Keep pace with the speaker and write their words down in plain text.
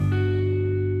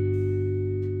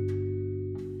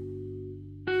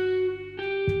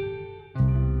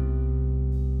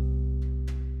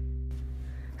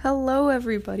Hello,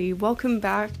 everybody. Welcome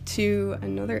back to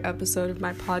another episode of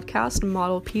my podcast,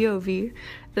 Model POV.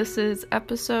 This is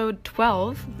episode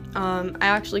 12. I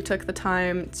actually took the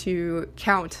time to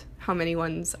count how many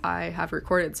ones I have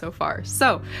recorded so far.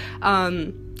 So,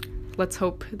 let's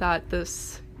hope that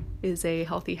this is a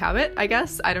healthy habit, I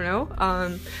guess. I don't know.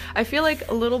 I feel like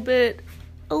a little bit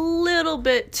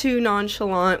too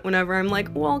nonchalant whenever I'm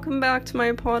like, welcome back to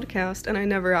my podcast, and I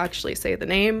never actually say the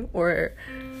name or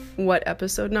what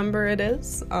episode number it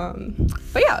is.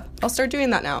 But yeah, I'll start doing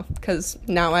that now, because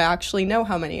now I actually know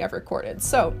how many I've recorded.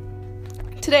 So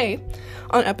today,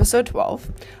 on episode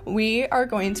 12, we are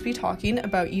going to be talking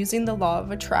about using the law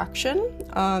of attraction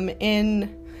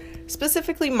in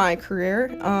specifically my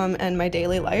career and my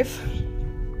daily life.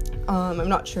 I'm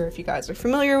not sure if you guys are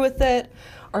familiar with it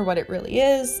or what it really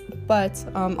is, but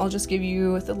I'll just give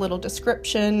you the little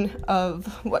description of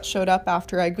what showed up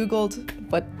after I Googled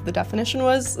what the definition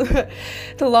was. The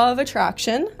law of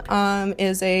attraction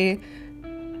is a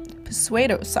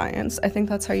pseudoscience, I think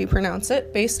that's how you pronounce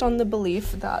it, based on the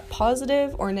belief that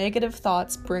positive or negative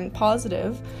thoughts bring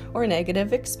positive or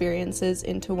negative experiences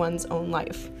into one's own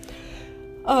life.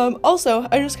 Also,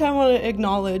 I just kind of want to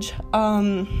acknowledge,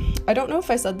 I don't know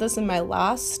if I said this in my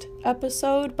last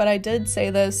episode, but I did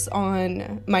say this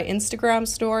on my Instagram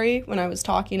story when I was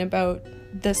talking about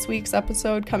this week's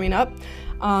episode coming up.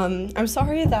 I'm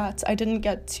sorry that I didn't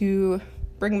get to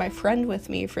bring my friend with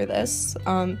me for this.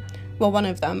 Well, one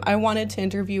of them. I wanted to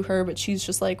interview her, but she's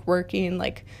just working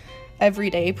every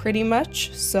day pretty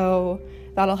much, so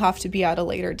that'll have to be at a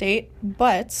later date,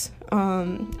 but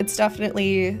it's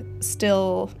definitely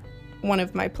still one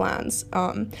of my plans.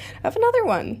 I have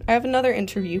another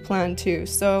interview planned too,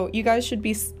 so you guys should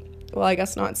be, well, I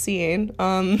guess not seeing,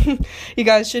 you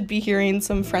guys should be hearing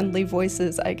some friendly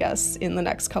voices, I guess, in the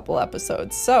next couple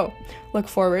episodes, so look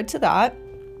forward to that.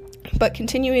 But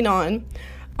continuing on,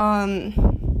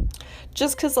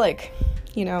 just because, I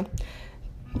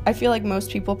feel like most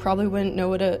people probably wouldn't know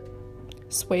what a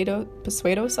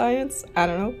pseudoscience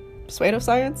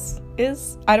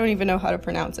is. I don't even know how to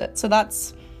pronounce it, so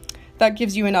that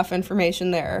gives you enough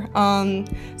information there.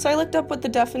 So I looked up what the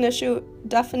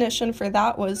definition for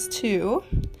that was too,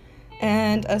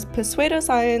 and a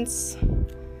pseudoscience,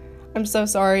 I'm so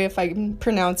sorry if I'm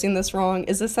pronouncing this wrong,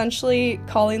 is essentially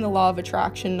calling the law of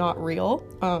attraction not real.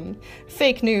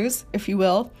 Fake news, if you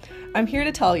will. I'm here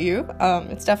to tell you,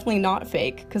 it's definitely not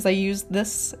fake, because I used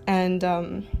this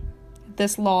and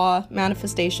this law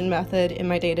manifestation method in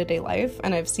my day-to-day life,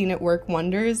 and I've seen it work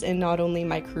wonders in not only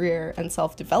my career and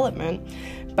self-development,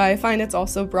 but I find it's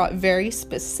also brought very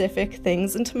specific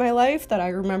things into my life that I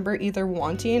remember either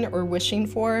wanting or wishing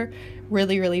for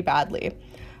really, really badly.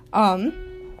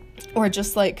 Or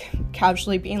just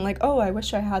casually being oh, I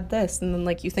wish I had this, and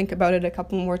then you think about it a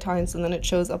couple more times and then it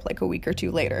shows up a week or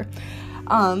two later.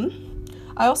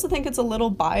 I also think it's a little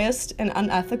biased and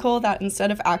unethical that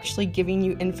instead of actually giving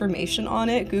you information on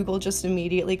it, Google just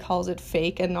immediately calls it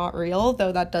fake and not real,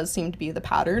 though that does seem to be the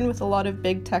pattern with a lot of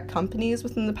big tech companies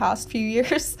within the past few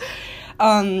years.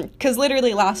 Because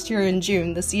literally last year in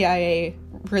June, the CIA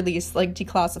released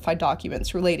declassified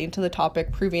documents relating to the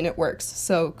topic, proving it works,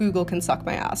 so Google can suck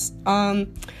my ass.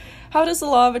 How does the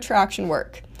law of attraction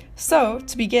work? So,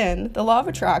 to begin, the law of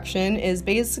attraction is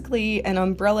basically an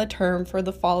umbrella term for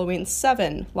the following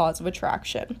 7 laws of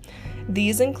attraction.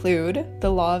 These include the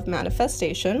law of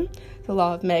manifestation, the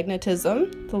law of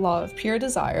magnetism, the law of pure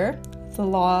desire, the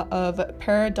law of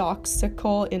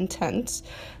paradoxical intent,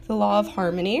 the law of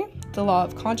harmony, the law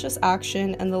of conscious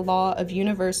action, and the law of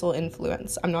universal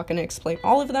influence. I'm not going to explain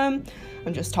all of them.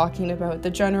 I'm just talking about the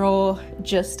general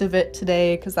gist of it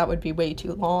today, because that would be way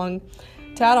too long.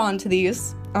 To add on to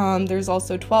these, there's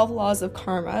also 12 laws of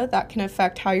karma that can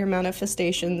affect how your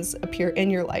manifestations appear in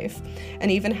your life, and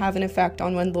even have an effect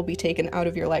on when they'll be taken out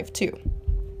of your life too.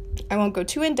 I won't go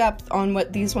too in depth on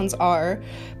what these ones are,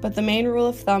 but the main rule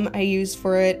of thumb I use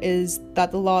for it is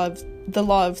that the law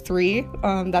of 3,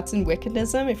 that's in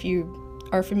Wiccanism, if you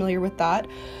are familiar with that.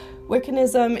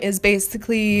 Wiccanism is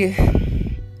basically,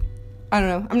 I don't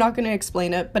know, I'm not going to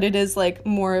explain it, but it is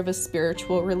more of a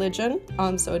spiritual religion,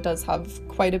 so it does have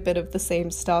quite a bit of the same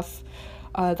stuff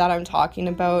that I'm talking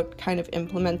about kind of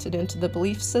implemented into the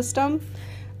belief system.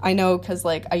 I know because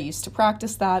I used to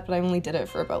practice that, but I only did it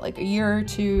for about a year or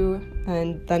two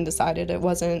and then decided it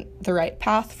wasn't the right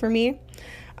path for me.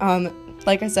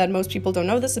 Like I said, most people don't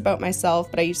know this about myself,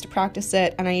 but I used to practice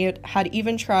it, and I had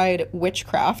even tried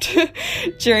witchcraft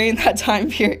during that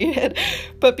time period.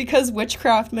 But because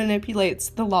witchcraft manipulates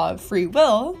the law of free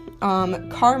will,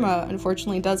 karma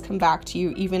unfortunately does come back to you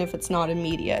even if it's not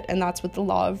immediate, and that's what the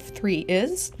law of three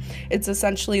is. It's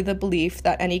essentially the belief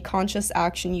that any conscious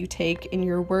action you take in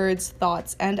your words,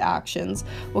 thoughts, and actions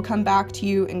will come back to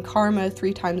you in karma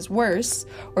 3 times worse,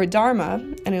 or dharma,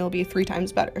 and it'll be 3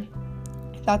 times better.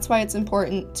 That's why it's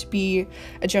important to be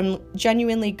a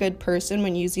genuinely good person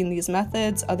when using these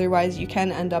methods. Otherwise, you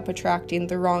can end up attracting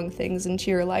the wrong things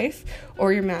into your life,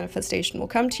 or your manifestation will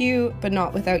come to you, but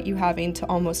not without you having to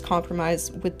almost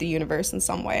compromise with the universe in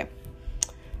some way.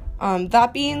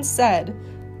 That being said,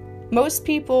 most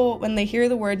people, when they hear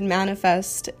the word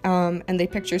manifest and they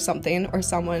picture something or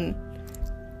someone...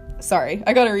 Sorry,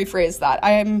 I gotta rephrase that.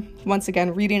 I am, once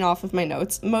again, reading off of my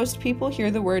notes. Most people hear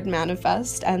the word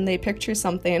manifest and they picture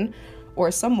something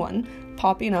or someone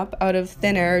popping up out of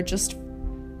thin air just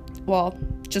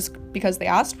because they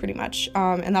asked, pretty much.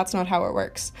 And that's not how it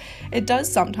works. It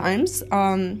does sometimes,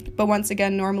 but once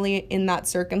again, normally in that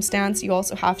circumstance, you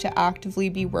also have to actively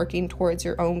be working towards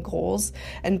your own goals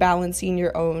and balancing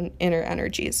your own inner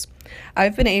energies.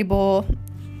 I've been able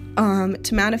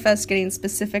to manifest getting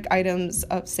specific items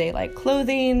of, say, like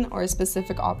clothing or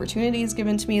specific opportunities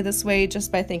given to me this way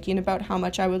just by thinking about how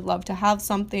much I would love to have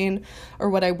something or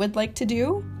what I would like to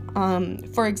do.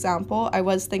 For example, I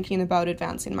was thinking about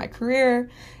advancing my career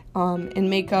in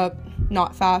makeup,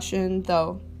 not fashion,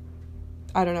 though,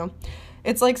 I don't know.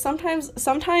 It's like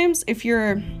sometimes if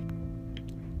you're,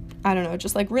 I don't know,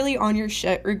 just like really on your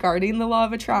shit regarding the law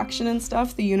of attraction and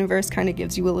stuff, the universe kind of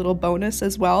gives you a little bonus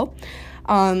as well.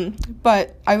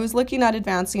 But I was looking at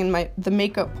advancing the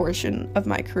makeup portion of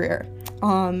my career.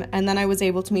 And then I was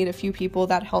able to meet a few people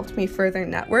that helped me further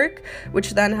network,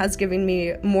 which then has given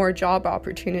me more job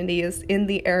opportunities in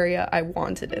the area I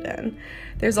wanted it in.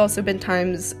 There's also been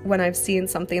times when I've seen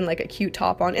something like a cute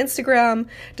top on Instagram,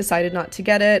 decided not to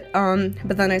get it,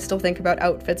 but then I still think about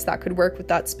outfits that could work with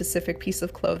that specific piece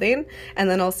of clothing, and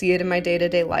then I'll see it in my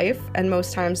day-to-day life, and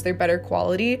most times they're better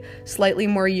quality, slightly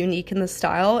more unique in the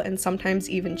style, and sometimes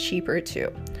even cheaper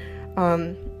too.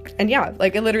 And yeah,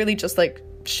 like it literally just like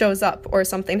shows up, or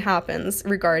something happens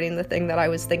regarding the thing that I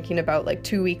was thinking about like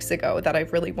 2 weeks ago that I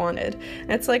really wanted.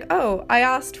 And it's like, oh, I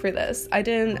asked for this. I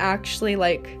didn't actually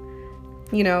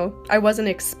I wasn't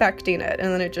expecting it,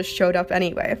 and then it just showed up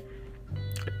anyway.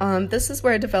 This is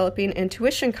where developing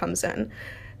intuition comes in.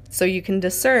 So you can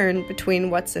discern between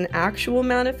what's an actual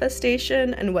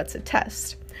manifestation and what's a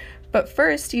test. But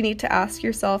first, you need to ask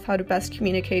yourself how to best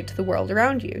communicate to the world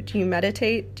around you. Do you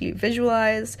meditate? Do you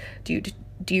visualize? Do you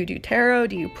do tarot?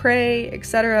 Do you pray?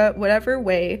 Etc. Whatever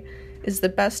way is the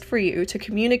best for you to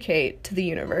communicate to the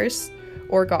universe,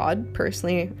 or God.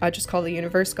 Personally, I just call the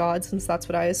universe God since that's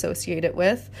what I associate it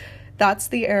with. That's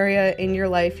the area in your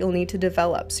life you'll need to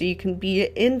develop so you can be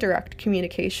in direct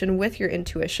communication with your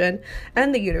intuition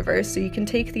and the universe so you can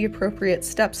take the appropriate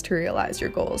steps to realize your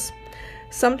goals.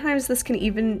 Sometimes this can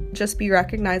even just be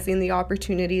recognizing the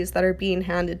opportunities that are being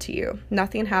handed to you.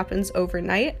 Nothing happens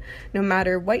overnight, no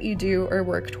matter what you do or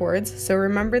work towards. So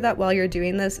remember that while you're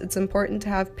doing this, it's important to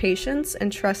have patience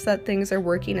and trust that things are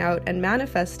working out and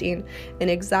manifesting in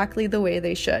exactly the way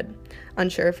they should.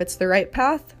 Unsure if it's the right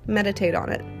path? Meditate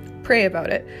on it. Pray about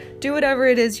it. Do whatever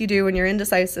it is you do when you're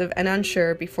indecisive and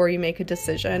unsure before you make a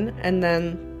decision, and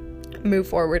then move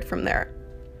forward from there.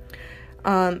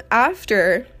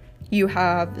 After you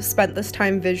have spent this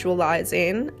time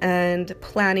visualizing and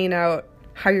planning out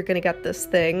how you're going to get this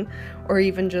thing, or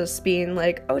even just being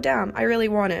like, oh damn, I really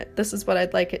want it. This is what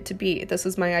I'd like it to be. This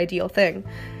is my ideal thing.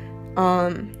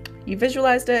 You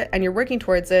visualized it and you're working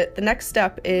towards it. The next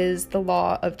step is the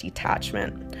law of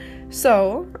detachment.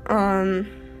 So,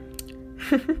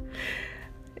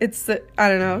 it's, I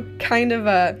don't know, kind of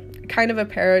a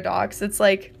paradox. It's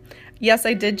like, yes,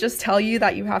 I did just tell you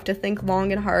that you have to think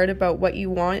long and hard about what you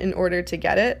want in order to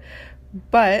get it,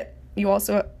 but you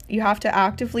have to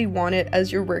actively want it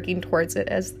as you're working towards it,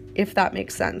 as if that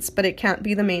makes sense, but it can't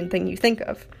be the main thing you think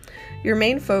of. Your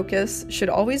main focus should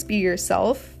always be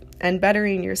yourself and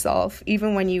bettering yourself,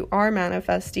 even when you are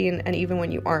manifesting and even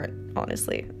when you aren't,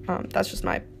 honestly. That's just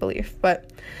my belief,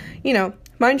 but,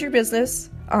 mind your business,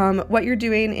 what you're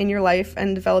doing in your life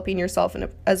and developing yourself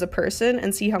as a person,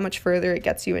 and see how much further it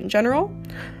gets you in general.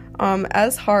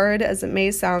 As hard as it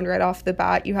may sound right off the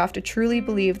bat, you have to truly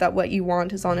believe that what you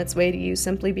want is on its way to you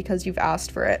simply because you've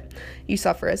asked for it. You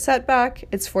suffer a setback,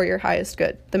 it's for your highest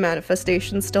good. The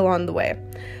manifestation's still on the way.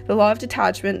 The law of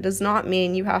detachment does not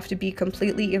mean you have to be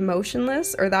completely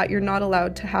emotionless or that you're not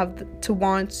allowed to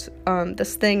want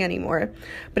this thing anymore,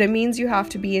 but it means you have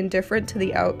to be indifferent to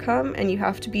the outcome and you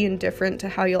have to be indifferent to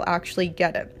how you'll actually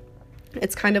get it.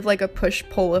 It's kind of like a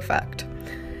push-pull effect.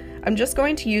 I'm just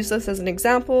going to use this as an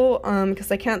example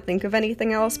because I can't think of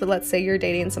anything else, but let's say you're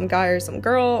dating some guy or some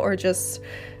girl or just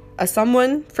a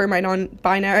someone for my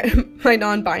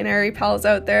non-binary pals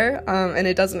out there, and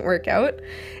it doesn't work out.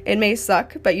 It may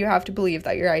suck, but you have to believe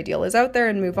that your ideal is out there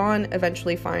and move on,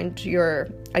 eventually find your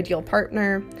ideal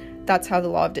partner. That's how the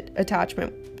law of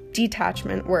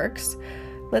detachment works.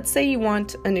 Let's say you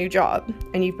want a new job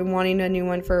and you've been wanting a new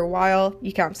one for a while.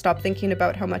 You can't stop thinking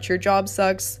about how much your job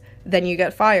sucks. Then you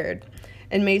get fired.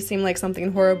 It may seem like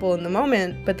something horrible in the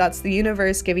moment, but that's the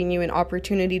universe giving you an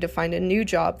opportunity to find a new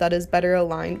job that is better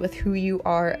aligned with who you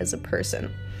are as a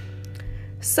person.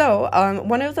 So,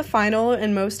 one of the final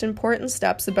and most important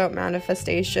steps about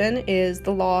manifestation is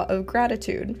the law of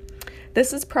gratitude.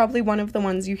 This is probably one of the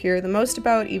ones you hear the most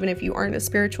about, even if you aren't a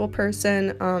spiritual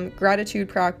person. Gratitude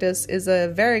practice is a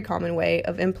very common way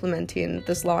of implementing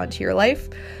this law into your life.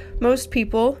 Most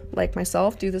people, like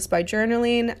myself, do this by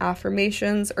journaling,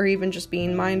 affirmations, or even just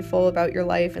being mindful about your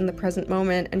life in the present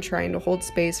moment and trying to hold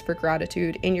space for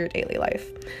gratitude in your daily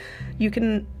life. You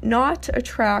can not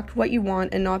attract what you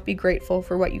want and not be grateful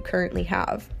for what you currently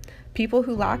have. People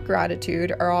who lack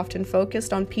gratitude are often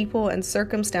focused on people and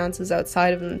circumstances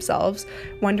outside of themselves,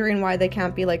 wondering why they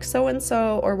can't be like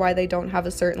so-and-so or why they don't have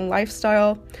a certain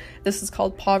lifestyle. This is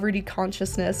called poverty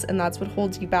consciousness, and that's what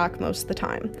holds you back most of the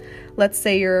time. Let's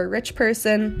say you're a rich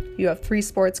person, you have 3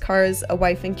 sports cars, a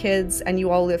wife and kids, and you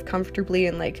all live comfortably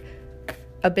in like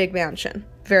a big mansion.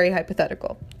 Very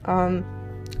hypothetical.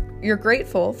 You're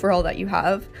grateful for all that you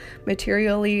have,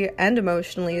 materially and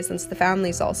emotionally, since the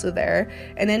family's also there,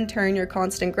 and in turn, your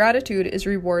constant gratitude is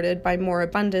rewarded by more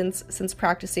abundance, since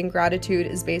practicing gratitude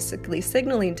is basically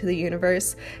signaling to the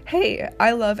universe, hey,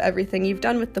 I love everything you've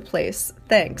done with the place,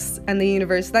 thanks. And the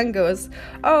universe then goes,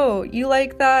 oh, you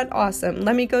like that? Awesome,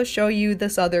 let me go show you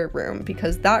this other room,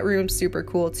 because that room's super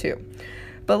cool too.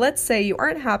 But let's say you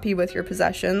aren't happy with your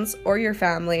possessions or your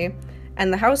family, and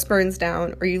the house burns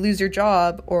down, or you lose your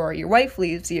job, or your wife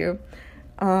leaves you,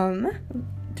 you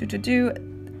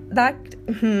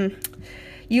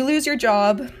lose your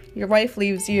job, your wife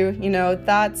leaves you,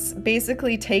 that's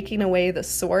basically taking away the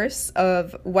source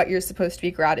of what you're supposed to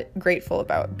be grateful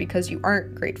about, because you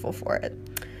aren't grateful for it.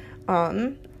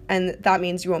 And that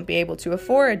means you won't be able to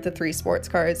afford the 3 sports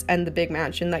cars and the big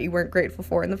mansion that you weren't grateful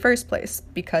for in the first place,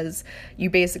 because you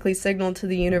basically signaled to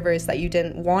the universe that you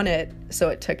didn't want it, so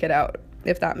it took it out,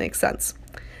 if that makes sense.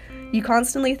 You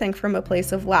constantly think from a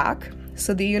place of lack,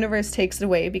 so the universe takes it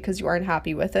away because you aren't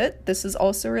happy with it. This is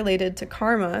also related to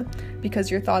karma,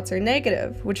 because your thoughts are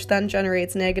negative, which then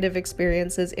generates negative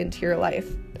experiences into your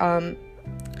life.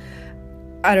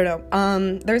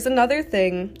 There's another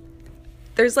thing.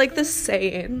 There's like this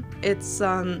saying, it's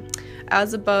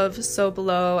as above, so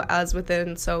below, as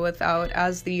within, so without,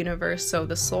 as the universe, so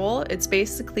the soul. It's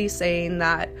basically saying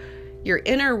that your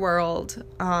inner world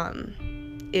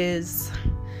is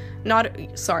not,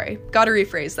 gotta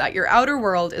rephrase that. Your outer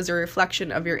world is a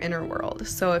reflection of your inner world.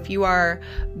 So if you are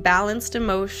balanced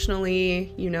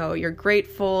emotionally, you're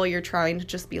grateful, you're trying to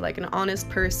just be like an honest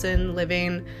person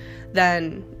living,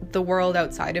 then the world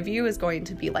outside of you is going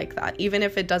to be like that. Even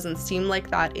if it doesn't seem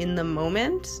like that in the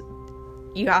moment,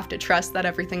 you have to trust that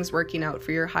everything's working out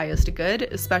for your highest good,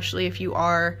 especially if you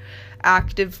are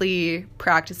actively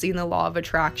practicing the law of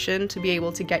attraction to be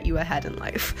able to get you ahead in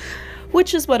life,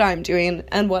 which is what I'm doing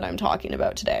and what I'm talking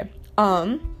about today.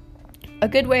 A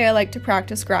good way I like to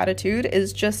practice gratitude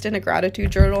is just in a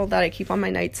gratitude journal that I keep on my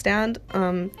nightstand.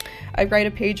 I write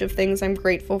a page of things I'm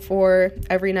grateful for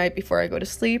every night before I go to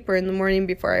sleep, or in the morning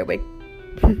before I wake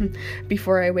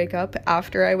up,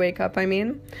 after I wake up, I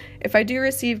mean. If I do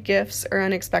receive gifts or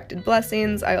unexpected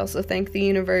blessings, I also thank the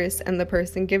universe and the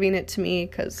person giving it to me,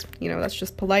 because, that's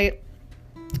just polite.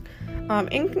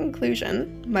 In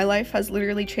conclusion, my life has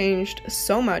literally changed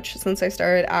so much since I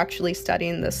started actually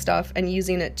studying this stuff and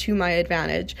using it to my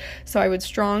advantage. So I would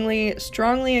strongly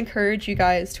encourage you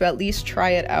guys to at least try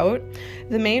it out.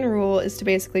 The main rule is to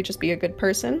basically just be a good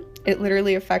person. It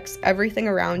literally affects everything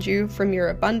around you, from your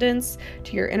abundance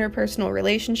to your interpersonal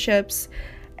relationships.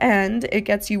 and it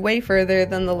gets you way further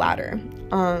than the latter.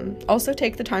 Also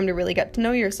take the time to really get to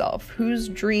know yourself. Who's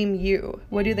dream you?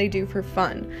 What do they do for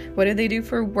fun? What do they do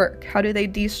for work? How do they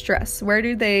de-stress? Where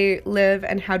do they live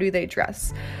and how do they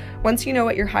dress? Once you know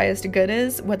what your highest good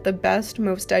is, what the best,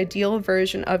 most ideal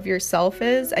version of yourself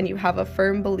is, and you have a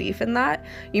firm belief in that,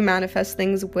 you manifest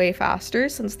things way faster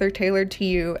since they're tailored to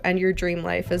you and your dream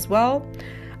life as well.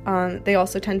 They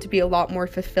also tend to be a lot more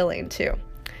fulfilling too.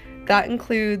 That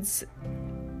concludes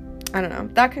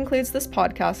this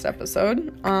podcast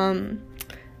episode.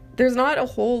 There's not a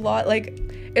whole lot,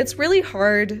 it's really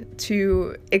hard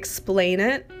to explain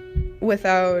it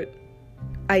without,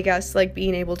 I guess,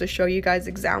 being able to show you guys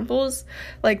examples.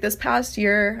 This past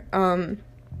year,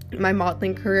 my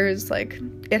modeling career is,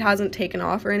 it hasn't taken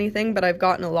off or anything, but I've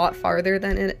gotten a lot farther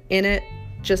than in it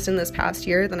just in this past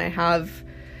year than I have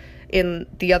in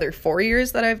the other 4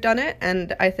 years that I've done it.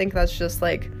 And I think that's just,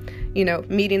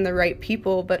 meeting the right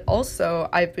people, but also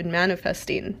I've been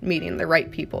manifesting meeting the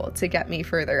right people to get me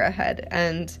further ahead.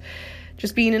 And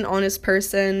just being an honest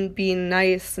person, being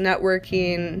nice,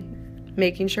 networking,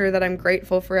 making sure that I'm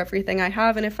grateful for everything I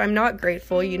have, and if I'm not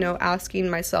grateful, asking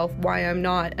myself why I'm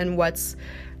not and what's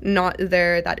not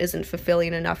there that isn't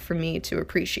fulfilling enough for me to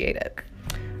appreciate it.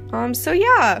 So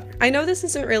yeah, I know this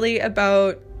isn't really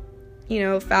about,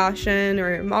 fashion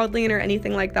or modeling or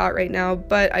anything like that right now,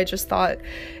 but I just thought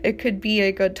it could be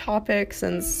a good topic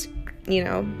since,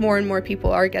 more and more people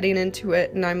are getting into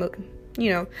it, and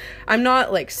I'm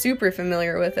not super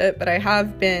familiar with it, but I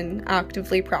have been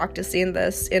actively practicing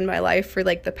this in my life for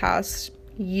the past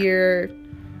year,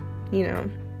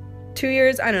 2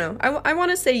 years. I don't know. I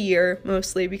want to say year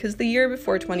mostly because the year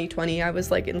before 2020 I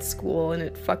was in school and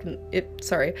it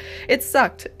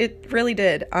sucked. It really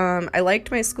did. I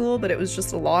liked my school, but it was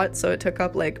just a lot, so it took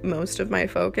up most of my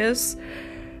focus.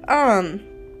 And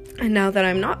now that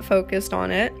I'm not focused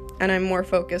on it and I'm more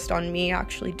focused on me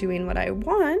actually doing what I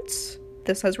want,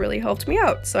 this has really helped me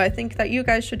out. So I think that you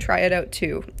guys should try it out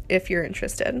too if you're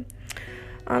interested.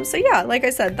 So yeah, like I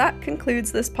said, that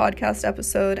concludes this podcast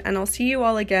episode, and I'll see you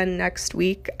all again next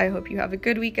week. I hope you have a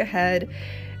good week ahead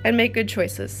and make good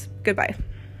choices. Goodbye.